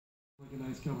Like a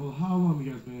nice couple. How long have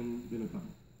you guys been a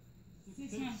couple?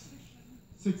 6 months.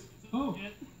 6. Oh,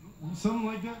 something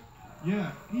like that?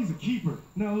 Yeah, he's a keeper.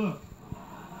 Now look,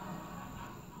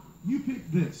 you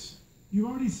picked this. You've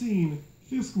already seen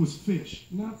Fisk was fish.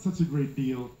 Not such a great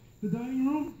deal. The dining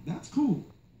room, that's cool.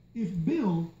 If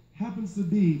Bill happens to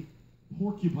be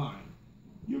porcupine,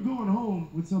 you're going home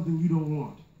with something you don't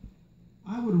want.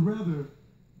 I would rather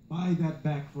buy that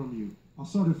back from you. I'll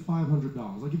start at $500.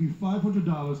 I'll give you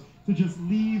 $500 to just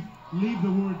leave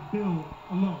the word Bill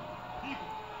alone.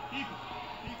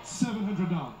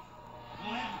 $700.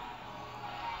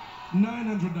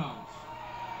 $900.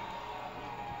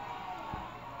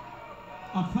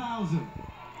 1,000.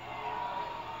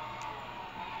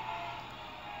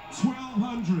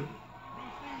 1,200.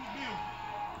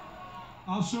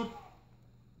 I'll show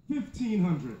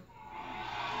 1,500.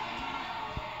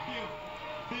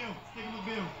 Bill, sticking with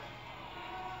Bill.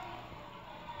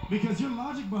 Because your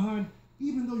logic behind,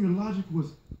 even though your logic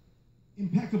was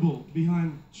impeccable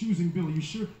behind choosing Bill, are you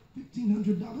sure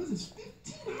 $1,500 is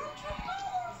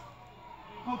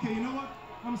 $1,500? Okay, you know what?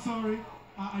 I'm sorry.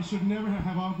 I should never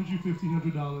have offered you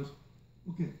 $1,500.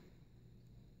 Okay,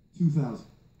 2,000.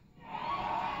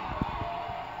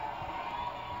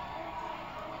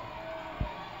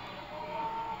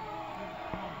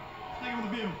 Sticking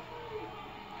with Bill.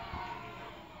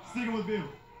 Sticking with Bill.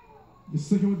 You're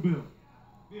sticking with Bill.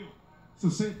 Bill. So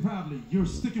say it proudly. You're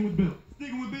sticking with Bill.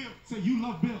 Sticking with Bill. Say you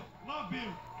love Bill. Love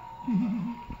Bill.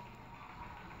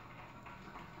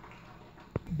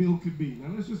 Bill could be. Now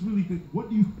let's just really think. What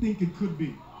do you think it could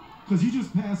be? Because you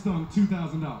just passed on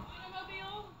 $2,000.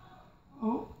 Automobile?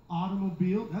 Oh,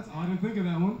 automobile. That's I didn't think of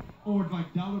that one. Or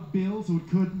like dollar bill, so it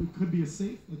could be a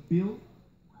safe, like bill.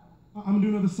 I'm gonna do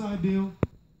another side deal.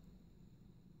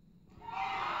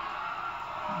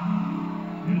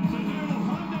 It's a new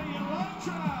Hyundai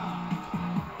Elantra.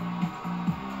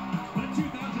 The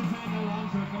 2010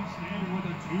 Elantra comes standard with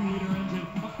a 2-liter engine,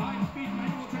 a 5-speed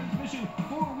manual transmission,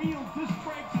 4-wheel disc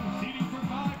brakes, and seating for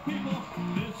 5 people.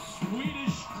 This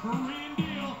Swedish Korean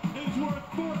deal is worth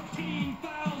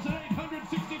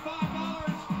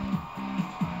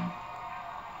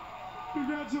 $14,865.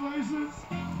 Congratulations.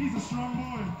 He's a strong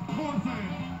boy. Corn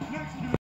fan. Next.